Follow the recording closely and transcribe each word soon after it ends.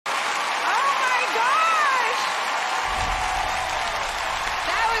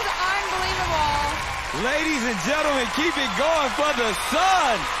Ladies and gentlemen, keep it going for the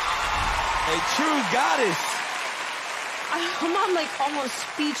sun. A true goddess. I'm like almost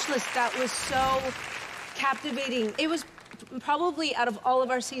speechless. That was so captivating. It was probably, out of all of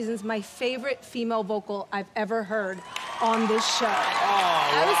our seasons, my favorite female vocal I've ever heard on this show.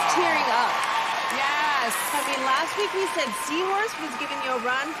 I was tearing up. Yes. I mean, last week we said Seahorse was giving you a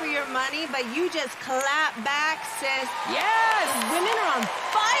run for your money, but you just clap back, sis. Yes. Women are on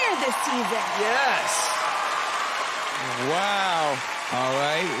fire this season. Yes. Wow. All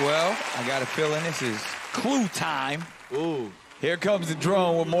right, well, I got a feeling this is clue time. Ooh. Here comes the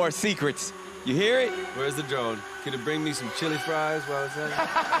drone with more secrets. You hear it? Where's the drone? Could it bring me some chili fries while it's at it?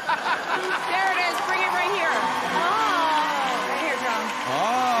 There it is. Bring it right here. Oh. Right here, Tom.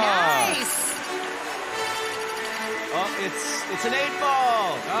 Oh. Nice. Oh, it's an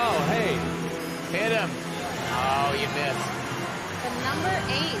 8-ball. Oh, hey. Hit him. Oh, you missed. The number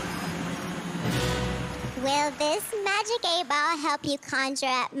 8. Will this magic 8-ball help you conjure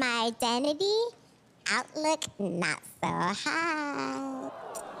up my identity? Outlook, not so hot.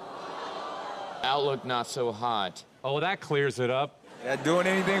 Outlook not so hot. Oh, that clears it up. That doing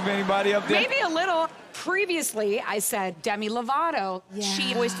anything for anybody up there? Maybe a little. Previously, I said Demi Lovato. Yeah.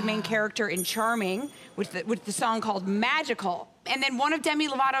 She voiced the main character in Charming with the song called Magical. And then one of Demi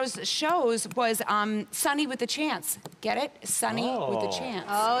Lovato's shows was Sunny with a Chance. Get it? Sunny with a Chance.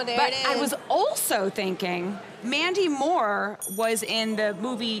 Oh, there but it is. I was also thinking Mandy Moore was in the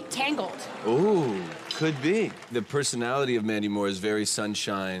movie Tangled. Ooh, could be. The personality of Mandy Moore is very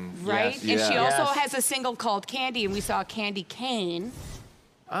sunshine. Right? Yes. And she Yeah. also has a single called Candy, and we saw Candy Cane.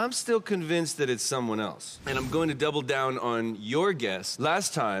 I'm still convinced that it's someone else. And I'm going to double down on your guess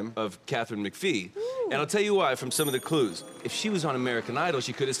last time of Catherine McPhee. And I'll tell you why from some of the clues. If she was on American Idol,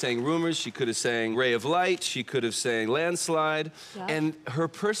 she could have sang Rumors, she could have sang Ray of Light, she could have sang Landslide. Yeah. And her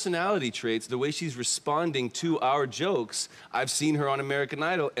personality traits, the way she's responding to our jokes, I've seen her on American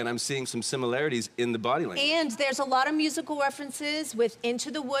Idol, and I'm seeing some similarities in the body language. And there's a lot of musical references with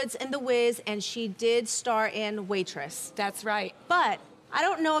Into the Woods and The Wiz, and she did star in Waitress. That's right. But I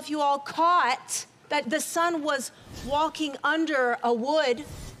don't know if you all caught that the sun was walking under a wood.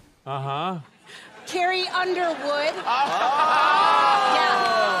 Uh-huh. Carrie Underwood. Yeah.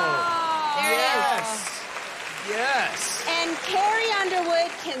 There it is. Yes. And Carrie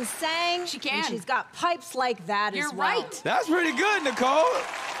Underwood can sing. She can. And she's got pipes like that You're as well. right. That's pretty good, Nicole.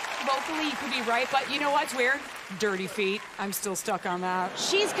 Vocally, you could be right, but you know what's weird? Dirty Feet. I'm still stuck on that.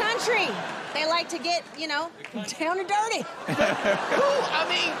 She's country. They like to get, you know, down and dirty. I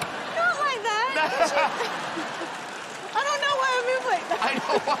mean, Not like that. I don't know why I move like that. I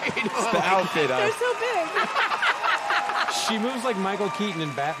know why you know. The outfit, They're so big. She moves like Michael Keaton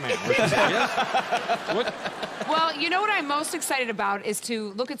in Batman. Which is, yes. What? Well, you know what I'm most excited about is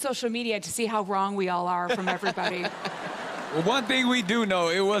to look at social media to see how wrong we all are from everybody. Well, one thing we do know,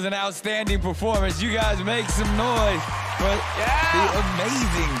 it was an outstanding performance. You guys make some noise for the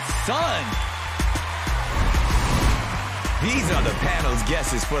amazing sun. These are the panel's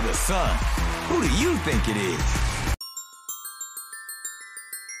guesses for the sun. Who do you think it is?